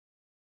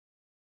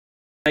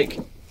like,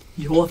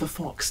 you're the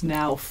fox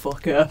now,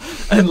 fucker,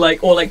 and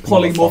like, or like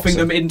polymorphing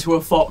them into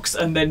a fox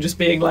and then just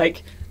being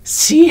like,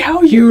 see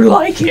how you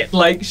like it.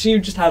 Like, she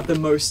would just have the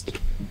most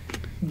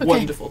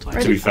wonderful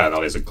time. To be fair,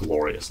 that is a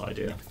glorious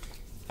idea.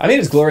 I mean,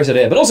 it's a glorious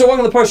idea. But also,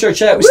 welcome to the post-show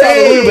chat. We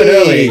started a little bit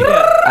early.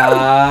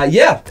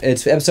 Yeah,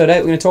 it's episode 8.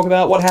 We're going to talk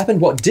about what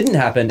happened, what didn't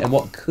happen, and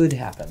what could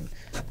happen.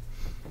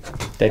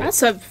 David.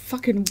 That's a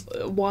fucking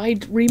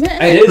wide remit.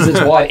 It is.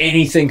 It's wide.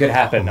 Anything could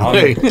happen. I'm not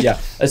a control.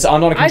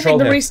 I think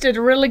the Rhys did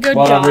a really good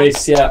job. job.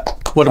 Rhys, yeah.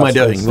 What am I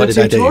doing? What did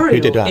I do? Who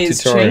did that?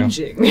 Is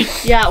changing.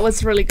 Yeah, it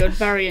was really good.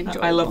 Very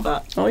enjoyable. I love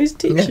that. Oh, he's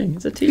teaching. Yeah.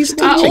 He's a teacher.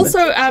 He's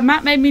also,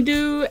 Matt made me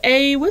do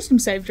a wisdom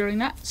save during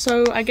that,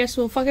 so I guess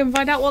we'll fucking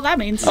find out what that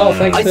means. Oh,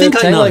 thanks for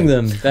telling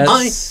them.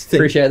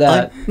 Appreciate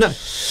that. No.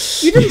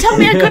 You didn't tell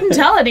me I couldn't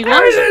tell anyone.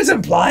 It's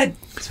implied.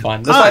 It's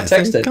fine. That's why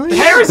I texted. The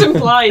hair is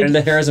implied. And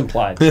the hair is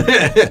implied.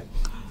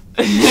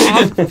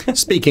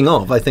 Speaking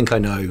of, I think I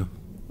know.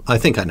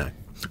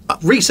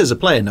 Rhys as a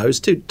player knows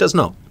too, does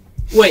not.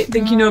 Wait,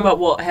 think you know about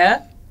what?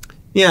 Hair?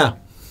 Yeah,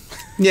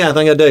 I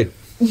think I do.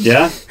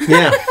 Yeah?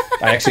 Yeah.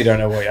 I actually don't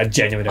know I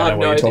genuinely don't know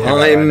what you're talking about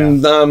right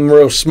now. I'm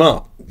real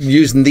smart.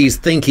 Using these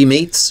thinky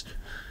meats.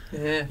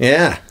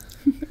 Yeah.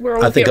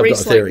 I think I've got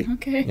a theory.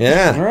 Okay.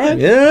 Yeah. All right.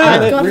 Yeah.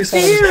 I've got a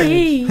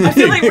theory. I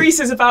feel like Rhys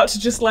is about to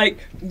just like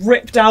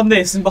rip down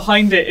this, and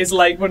behind it is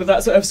like one of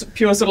that sort of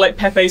pure sort of like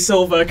Pepe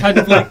Silva kind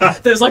of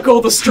like. There's like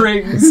all the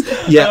strings.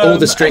 Yeah, all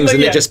the strings,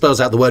 and it just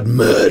spells out the word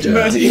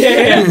murder.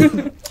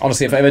 Yeah.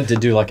 Honestly, if I ever did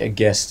do like a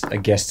guest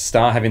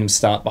star, having them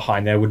start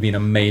behind there would be an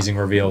amazing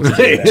reveal to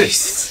do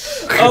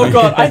that. Oh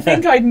god, I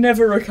think I'd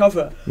never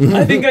recover.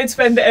 I think I'd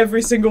spend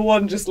every single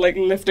one just like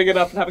lifting it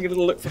up and having a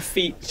little look for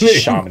feet.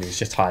 Sharmany's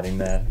just hiding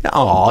there.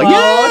 Oh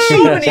yeah,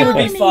 Sharmany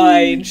would be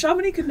fine.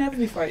 Sharmany could never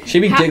be frightened. She'd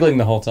be giggling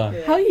the whole time.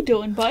 How are you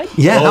doing, bud?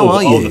 Yeah, how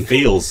are you? Oh, the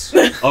feels.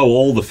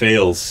 All the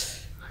feels.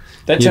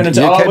 That turned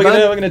into, we're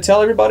gonna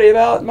tell everybody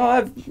about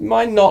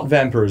my not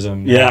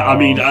vampirism. Yeah, I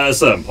mean, at a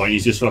certain point,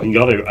 he's just fucking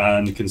got to.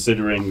 And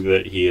considering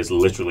that he is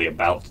literally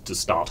about to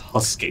start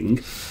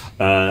husking,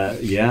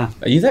 yeah.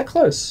 Are you that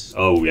close?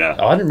 Oh, yeah.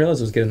 Oh, I didn't realize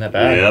it was getting that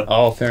bad. Yep.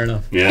 Oh, fair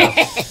enough. Yeah,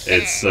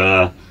 it's,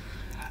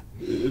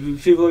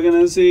 people are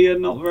gonna see a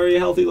not very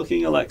healthy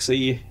looking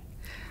Alexei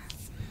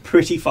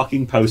pretty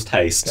fucking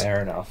post-haste.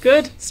 Fair enough.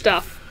 Good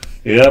stuff.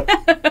 Yep.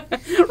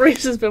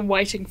 Rhys has been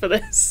waiting for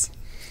this.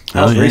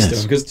 How's Rhys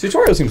doing? Because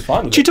Tutori'al seems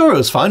fine with it.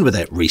 Tutorial's fine with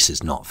it. Rhys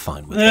is not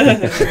fine with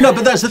it. No,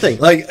 but that's the thing.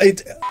 Like,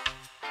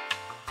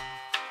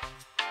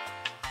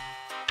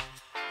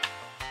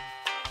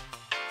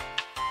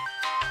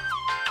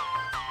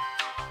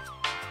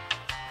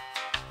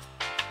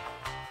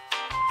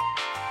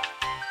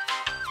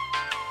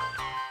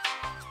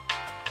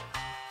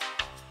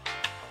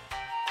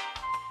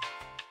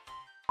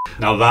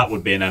 Now that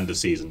would be an end of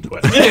season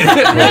twist.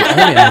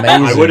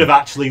 I would have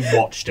actually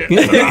watched it. For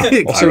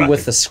that, also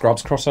with the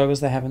Scrubs crossovers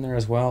they have in there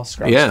as well.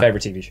 Scrubs,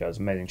 favorite TV show,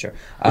 amazing show.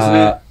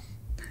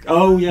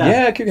 Oh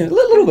yeah, yeah, a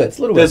little bit.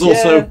 There's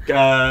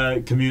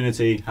also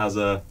Community has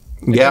a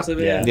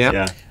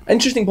yeah.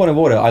 Interesting point of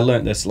order. I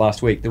learnt this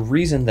last week. The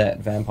reason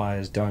that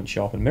vampires don't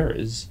show up in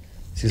mirrors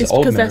is It's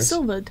old because they're mirrors.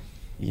 silvered.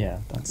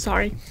 Yeah,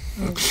 Sorry.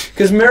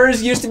 because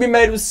mirrors used to be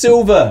made with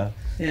silver.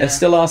 Yeah. They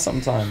still are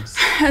sometimes.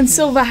 And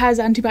silver has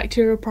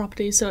antibacterial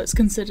properties, so it's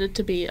considered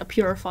to be a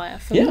purifier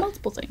for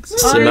multiple things.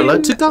 Similar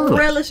to I'm garlic.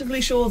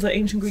 relatively sure that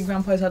ancient Greek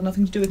vampires had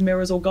nothing to do with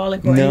mirrors or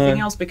garlic or anything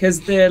else, because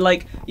they're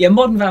like,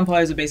 modern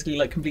vampires are basically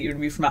like completely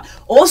removed from that.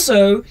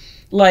 Also,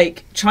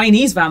 like,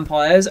 Chinese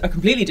vampires are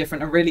completely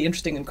different and really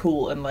interesting and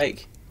cool, and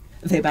like,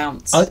 they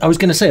bounce. I was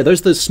going to say, are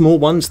those the small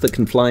ones that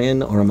can fly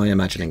in, or am I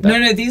imagining that?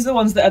 No, these are the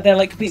ones that they're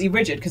like completely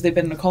rigid because they've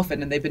been in a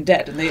coffin and they've been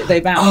dead and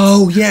they bounce.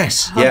 Oh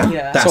yes,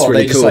 Yeah. That's So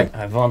really they cool. just like,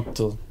 I want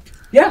to.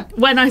 Yeah.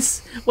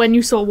 When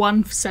you saw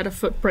one set of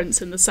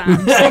footprints in the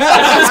sand,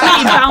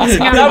 that was me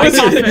bouncing out of my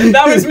coffin.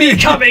 That was me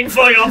coming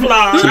for your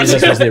blood.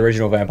 Jesus was the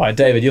original vampire.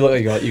 David, you look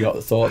like you got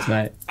the thoughts,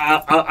 mate.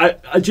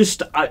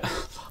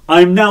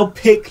 I'm now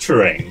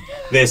picturing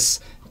this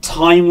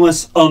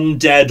timeless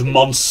undead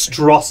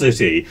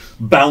monstrosity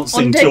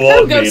bouncing Undead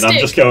toward me, pogo and I'm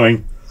stick. just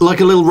going, Like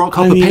a little rock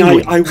hopper I mean,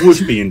 penguin. I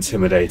would be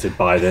intimidated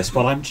by this,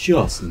 but I'm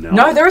just not.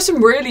 No, there are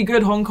some really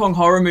good Hong Kong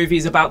horror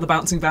movies about the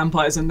bouncing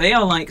vampires, and they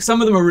are like, some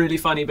of them are really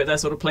funny, but they're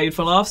sort of played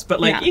for laughs. But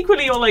like,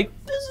 equally, you're like,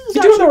 this is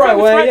You're doing the actually right kind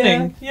of way,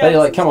 threatening. yeah. They're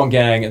like, come on,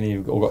 gang, and then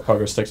you've all got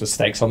pogo sticks with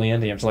stakes on the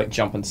end, and you have to like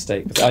jump and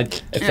stake.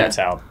 If that's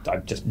how,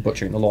 I'm just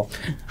butchering the law.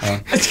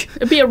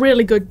 It'd be a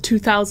really good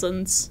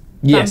 2000s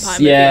Yes,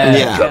 vampire movie.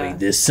 Yeah. coming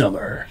this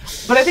summer.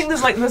 But I think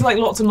there's like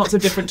lots and lots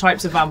of different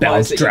types of vampires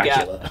Bounce that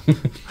Dracula. you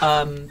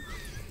get.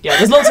 Yeah,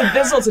 there's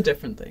lots of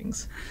different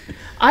things.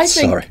 I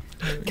think, Sorry.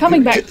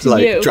 coming back to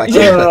Like you,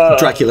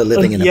 Dracula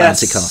living in a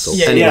bouncy castle.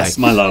 Yeah, anyway. Yes,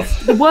 my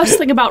love. the worst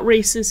thing about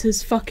Rhys is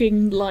his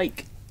fucking,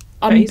 like,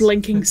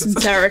 unblinking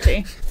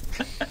sincerity.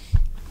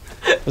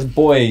 This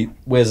boy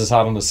wears his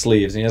heart on his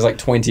sleeves, and he has like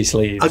 20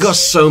 sleeves. I got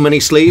so many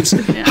sleeves.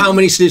 How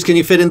many sleeves can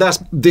you fit in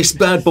this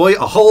bad boy?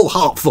 A whole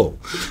heart full.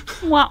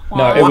 Wah, No,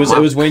 wah. it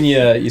was when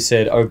you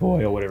said, oh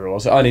boy, or whatever it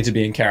was. I need to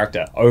be in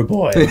character. Oh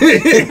boy.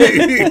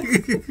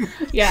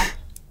 Yeah.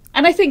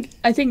 And I think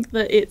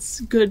that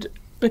it's good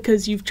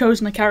because you've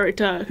chosen a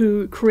character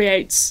who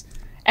creates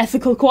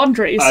ethical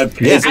quandaries.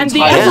 His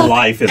entire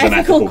life is an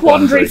ethical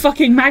quandary.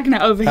 Fucking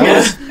magnet over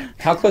here.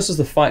 How close is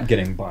the fight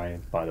getting by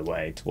the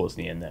way, towards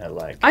the end there?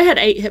 Like, I had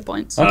 8 hit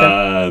points.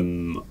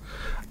 Okay.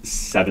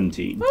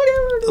 17.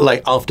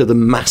 Like, after the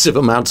massive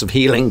amounts of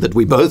healing that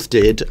we both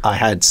did, I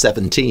had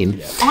 17.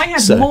 Yeah. I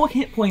had more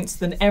hit points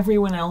than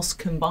everyone else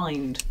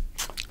combined.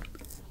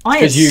 I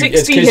had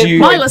 60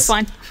 hit points. Myla's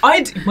fine.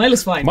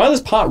 Myla's fine.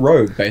 Myla's part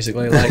rogue,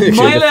 basically. Like,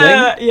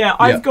 Myla,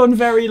 I've gone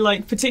very,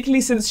 like,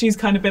 particularly since she's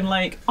kind of been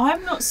like,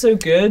 I'm not so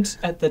good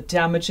at the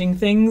damaging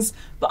things,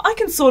 but I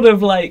can sort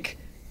of, like,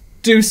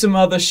 do some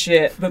other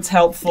shit that's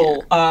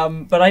helpful.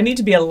 But I need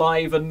to be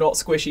alive and not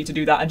squishy to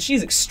do that, and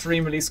she's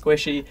extremely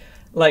squishy.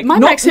 Like, my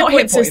max hit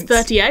points is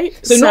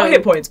 38. So not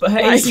hit points, but her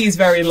AC is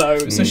very low.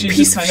 So she's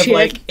just kind of shit.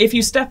 like, if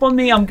you step on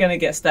me, I'm going to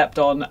get stepped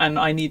on, and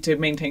I need to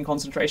maintain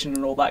concentration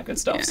and all that good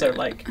stuff. So,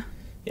 like,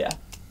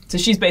 So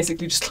she's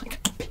basically just like,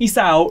 peace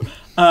out,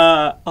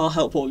 I'll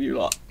help all you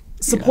lot.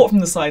 Support from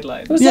the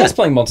sidelines. It was nice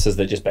playing monsters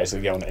that just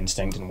basically go on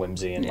instinct and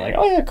whimsy and like,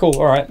 oh yeah, cool,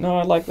 alright, no,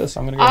 I like this,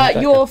 I'm going to go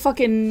your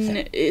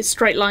fucking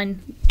straight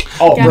line.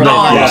 Oh, brilliant.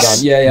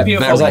 Nice. Yeah.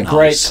 Beautiful. I was like, Very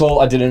great, nice. cool,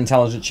 I did an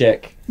intelligence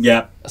check.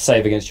 Yeah.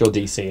 Save against your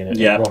DC and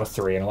it rolled a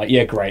 3 and I'm like,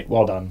 yeah, great,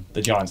 well done.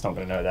 The giant's not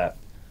going to know that.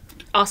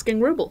 Asking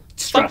Ruble.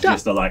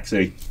 Strategist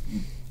Alexei.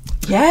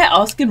 Yeah,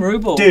 asking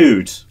Ruble.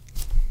 Dude.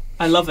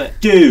 I love it.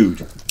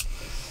 Dude.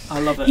 I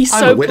love it. He's I'm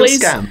so a widow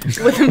pleased scamp.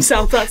 with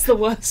himself, that's the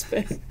worst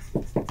bit.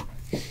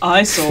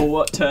 I saw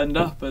what turned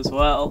up as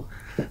well.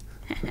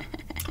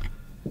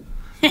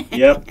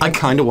 Yep. I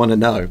kind of want to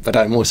know, but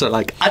I'm also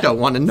like, I don't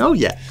want to know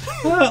yet.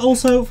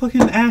 Also,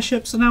 fucking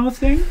airships are now a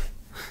thing.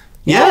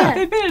 Yeah.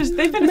 They've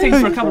been a thing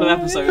for a couple of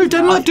episodes. Who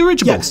don't now. like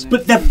dirigibles? Yes,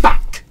 but they're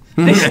back.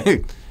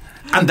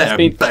 And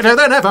they're better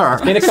than ever.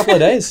 Been a couple of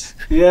days.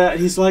 Yeah,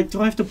 he's like,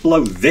 do I have to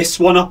blow this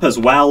one up as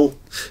well?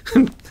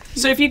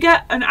 So if you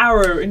get an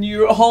arrow and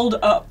you hold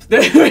up,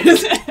 there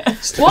is.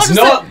 What It's is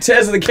not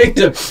Tears of the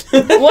Kingdom.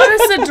 what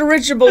is the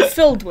dirigible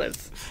filled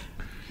with?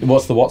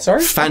 What's the what,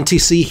 sorry?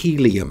 Fantasy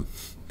helium.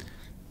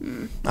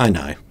 I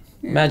know.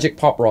 Magic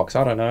pop rocks,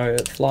 I don't know,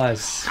 it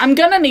flies. I'm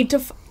gonna need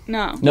to.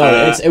 No.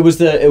 No, it was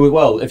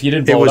well, if you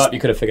didn't blow it up, you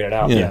could have figured it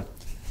out, Yeah.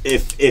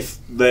 If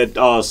there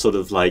are sort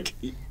of like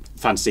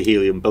fantasy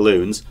helium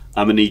balloons,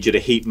 I'm gonna need you to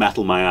heat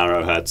metal my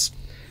arrowheads.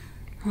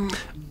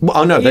 Well,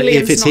 oh no, but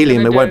Helium's if it's not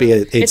helium, gonna it won't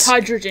do. be It's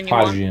hydrogen. You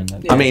Hydrogen.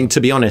 Want. I mean,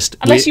 to be honest,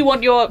 Unless you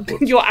want your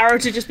arrow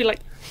to just be like.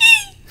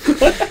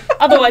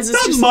 Otherwise, it's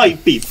That just.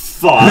 might be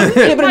fun.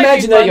 Yeah, but Might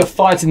imagine be that fun. you're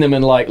fighting them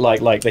and like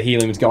the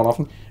helium is going off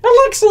and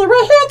Alexei,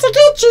 we're here to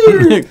get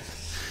you.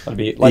 That'd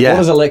be like, Yeah. what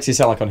does Alexei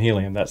sound like on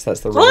helium? That's the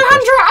real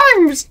Alejandro,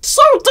 I'm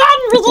so done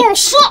with your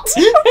shit.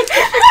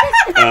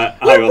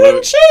 Hang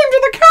on, chained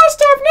to the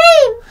Karstav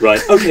name.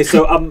 right. Okay,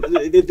 so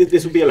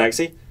this would be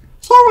Alexei.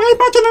 So I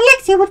imagine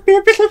Alexei would be a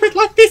little bit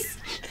like this.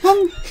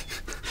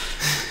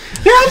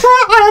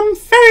 I am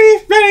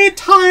very, very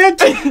tired.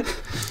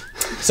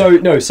 So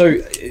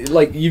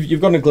like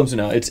you've gotten a glimpse of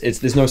it now. It's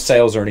there's no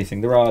sails or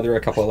anything. There are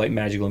a couple of like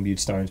magical imbued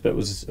stones, but it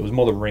was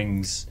more the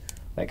rings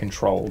that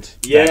controlled.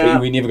 Yeah.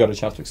 we never got a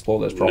chance to explore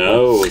those properly.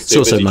 No, it's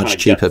also much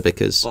cheaper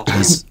because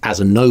as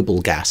a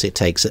noble gas, it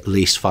takes at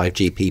least 5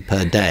 GP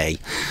per day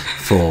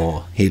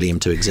for helium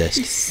to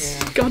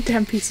exist.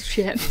 Goddamn piece of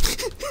shit.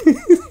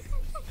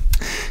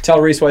 Tell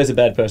Rhys why he's a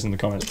bad person in the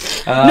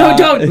comments. No,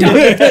 don't.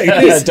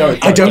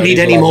 Don't. I don't need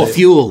any more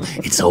fuel.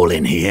 It's all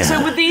in here.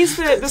 So were these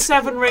the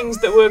 7 rings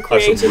that were Have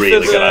created some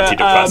really for good the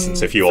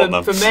antidepressants if you want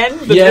them. for men?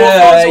 The Yeah,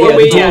 dwarf ones, or the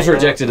we- dwarves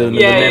rejected them.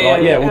 Yeah, and then they're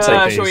like, yeah. we'll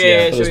take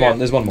these. Sure, But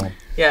there's one more.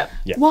 Yeah.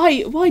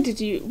 Why did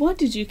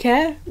you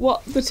care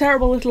what the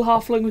terrible little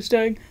halfling was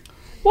doing?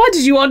 Why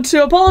did you want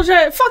to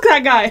apologize? Fuck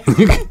that guy.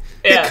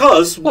 Yeah.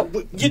 Because,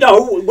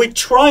 we're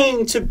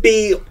trying to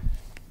be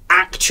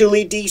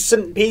actually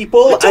decent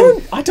people.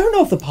 I don't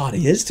know if the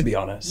party is, to be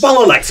honest.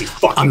 Well, Alexei's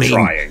fucking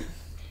trying.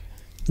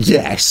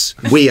 Yes,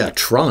 we are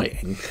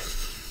trying.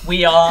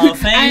 We are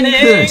failing.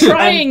 And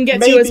trying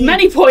gets you as maybe-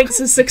 many points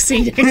as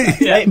succeeding.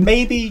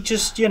 Maybe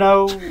just,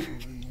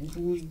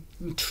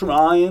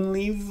 try and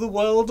leave the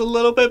world a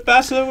little bit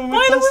better.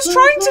 Myla was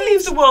trying to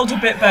leave the world a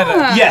bit better.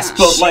 Yes,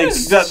 but like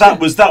that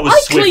was I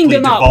swiftly cleaned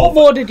him up. What devolved.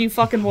 more did you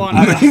fucking want?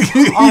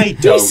 I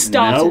don't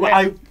started know.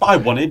 it. I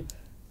wanted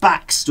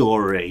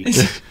backstory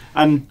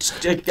and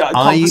a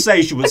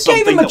conversation with gave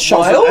something him a that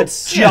child.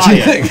 wasn't a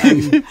giant.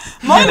 And,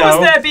 Myla was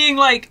there being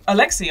like,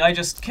 Alexei, I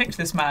just kicked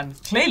this man.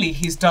 Clearly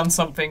he's done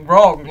something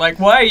wrong. Like,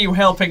 why are you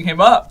helping him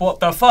up?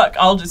 What the fuck?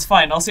 It's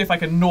fine. I'll see if I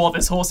can gnaw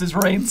this horse's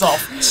reins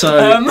off.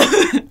 So,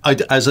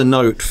 as a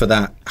note for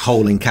that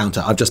whole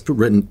encounter, I've just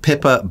written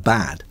Pippa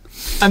bad.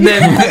 And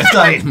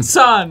then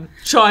son,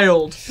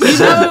 child.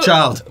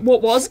 Child.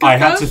 What was good I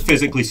had though? to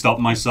physically stop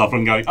myself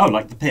from going,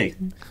 like the pig.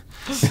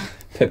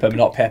 Pippa,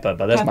 not Pepper,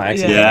 but that's my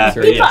accent. Yeah.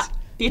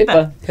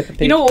 Pippa.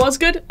 You know what was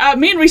good?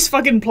 Me and Rhys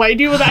fucking played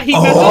you with that heat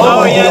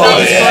Oh yeah, that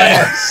was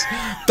yes.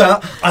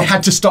 That I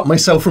had to stop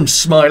myself from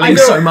smiling I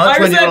know, so much I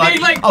was when you there were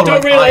being like,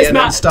 don't realise,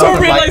 Matt.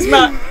 Don't realise,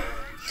 Matt.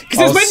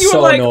 Because it's when you so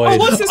were like, annoyed. "Oh,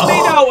 what's this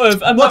made out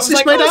of?" And What's that was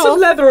this like, made "Oh, out some of?"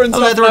 leather and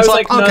stuff." Leather, And I it's was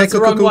like, like, "No, okay, it's the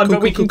cool, wrong cool, one, cool,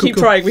 but we cool, can cool, keep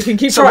cool. trying. We can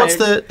keep So trying." what's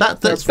that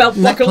Belt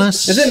buckle.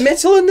 necklace? Is it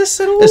metal in this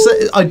at all?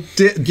 I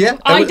did. Yeah.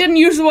 I didn't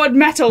use the word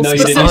metal No, you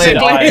didn't.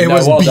 specifically. I- It no,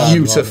 was well done,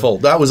 beautiful.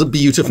 That was a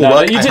beautiful No,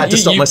 work. you I did- had to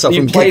stop myself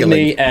you from played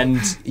giggling. me, and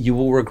you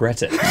will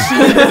regret it.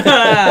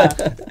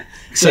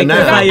 So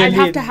now, I'd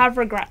have to have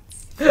regrets.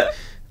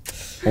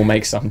 We'll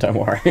make some. Don't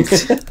worry.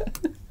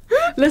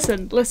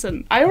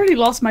 Listen. I already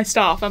lost my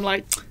staff. I'm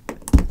like,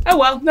 oh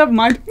well, never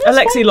mind.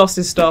 Alexei lost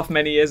his staff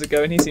many years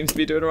ago, and he seems to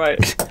be doing alright.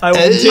 I I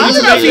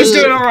don't know if he's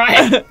doing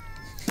alright.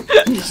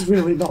 It's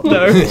really not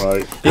No. right.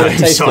 He had a I'm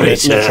taste of sorry, it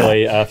sir.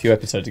 literally a few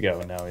episodes ago,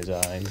 and now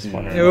he's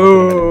wondering.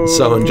 Oh.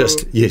 someone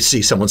you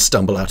see someone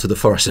stumble out of the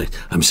forest and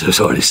I'm so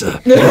sorry, sir.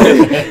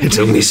 It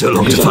took me so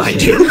long to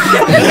find you.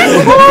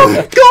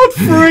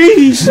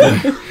 Godfrey!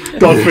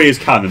 Godfrey is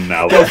canon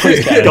now. Godfrey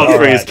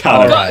is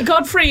canon. Alright.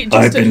 Godfrey I've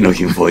just been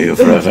looking for you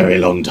for a very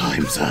long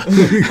time, sir.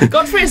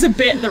 Godfrey is a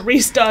bit that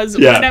Rhys does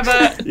Yeah.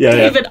 whenever Yeah.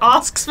 David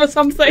asks for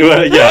something.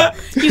 Well, yeah.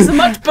 He's a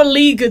much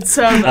beleaguered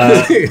servant.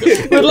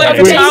 With like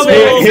a Here-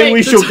 towel. Here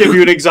we shall give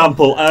you an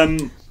example.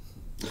 I'm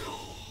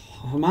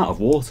out of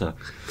water.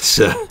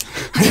 Sir,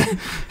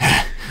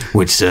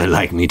 would sir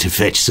like me to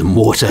fetch some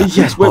water?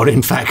 Yes, or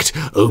in fact,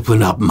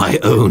 open up my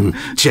own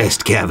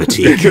chest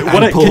cavity and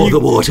can pour you- the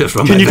water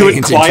from Can my you do it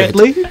veins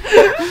quietly? into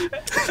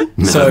it?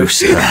 No, So-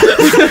 sir.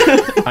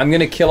 I'm going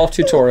to kill off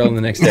Tutori'al in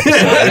the next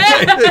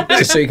episode,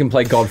 just so you can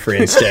play Godfrey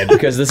instead,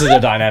 because this is a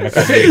dynamic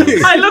I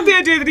do. I love the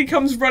idea that he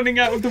comes running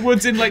out of the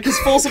woods in like his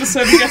full sort of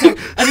servant getup,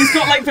 and he's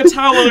got like the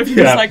towel of him.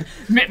 Yeah. He's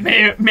like,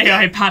 may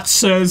I pat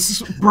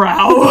sir's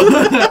brow?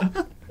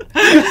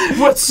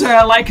 Would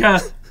sir like a?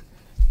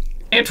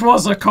 It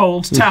was a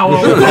cold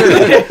towel.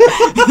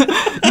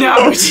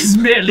 Now it is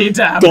merely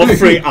damp.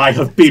 Godfrey, I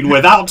have been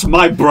without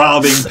my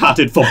brow being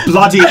patted for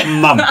bloody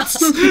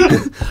months.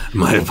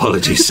 My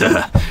apologies,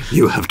 sir.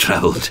 You have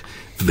travelled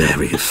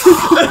very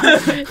far.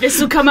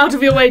 This will come out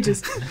of your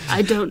wages.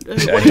 I don't know.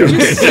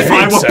 If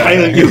I were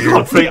paying you,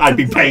 Godfrey, I'd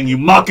be paying you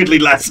markedly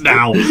less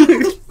now.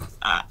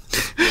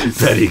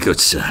 Very good,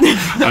 sir.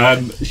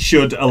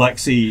 Should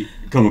Alexei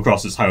come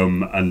across as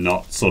home and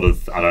not sort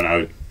of, I don't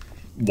know,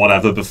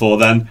 whatever before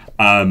then,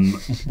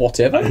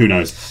 Whatever. who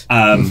knows? Who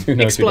knows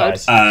who Explode.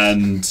 dies?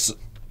 And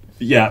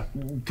yeah,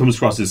 comes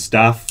across as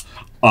staff.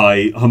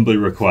 I humbly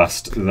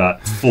request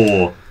that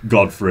for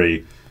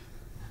Godfrey,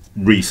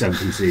 Rhys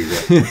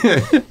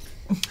MPCs it.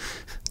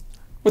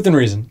 Within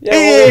reason. Yeah,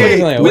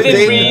 Hey!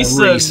 Within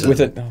reason. reason.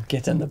 With it. Oh,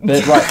 get in the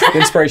bit. Right, the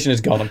inspiration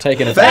is gone. I'm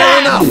taking it Fair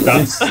back.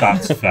 enough.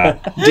 That's fair.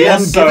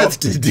 DM So- giveth,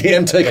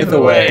 DM taketh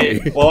away.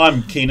 Well,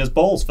 I'm keen as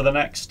balls for the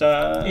next.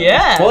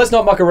 Yeah. Well, let's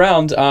not muck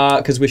around,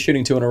 because we're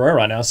shooting 2 in a row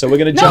right now, so we're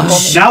going to jump on...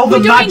 Now the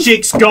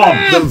magic's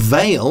gone. The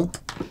veil.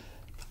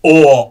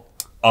 Or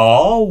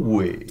are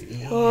we?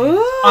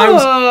 I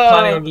was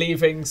planning on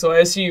leaving, so I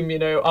assume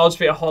I'll just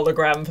be a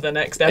hologram for the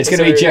next episode. It's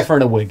going to be Jepha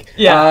in a wig.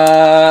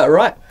 Yeah.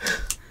 Right.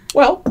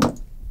 Well...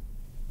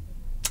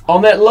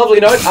 On that lovely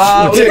note,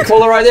 we're going to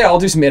call it right there. I'll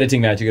do some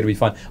editing magic. It'll be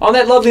fun. On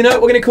that lovely note,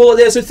 we're going to call it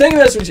there. So thank you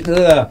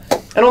very much.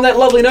 And on that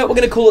lovely note, we're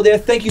going to call it there.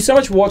 Thank you so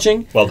much for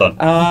watching. Well done.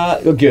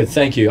 Good.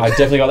 Thank you. I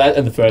definitely got that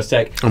in the first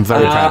take. I'm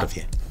very proud of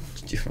you.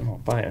 Oh,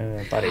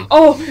 buddy.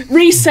 Oh,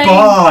 Rhys saying,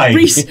 Bye.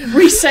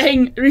 Rhys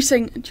saying, do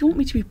you want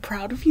me to be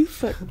proud of you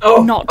for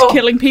not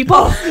killing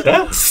people?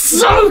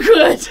 So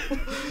good.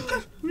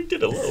 We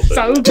did a little bit.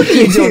 So What are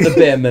you doing the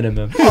bare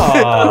minimum?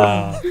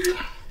 Ah.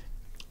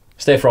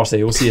 Stay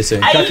frosty. We'll see you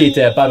soon.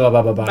 Kakite. Bye.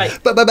 Bye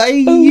bye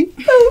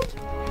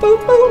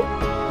bye.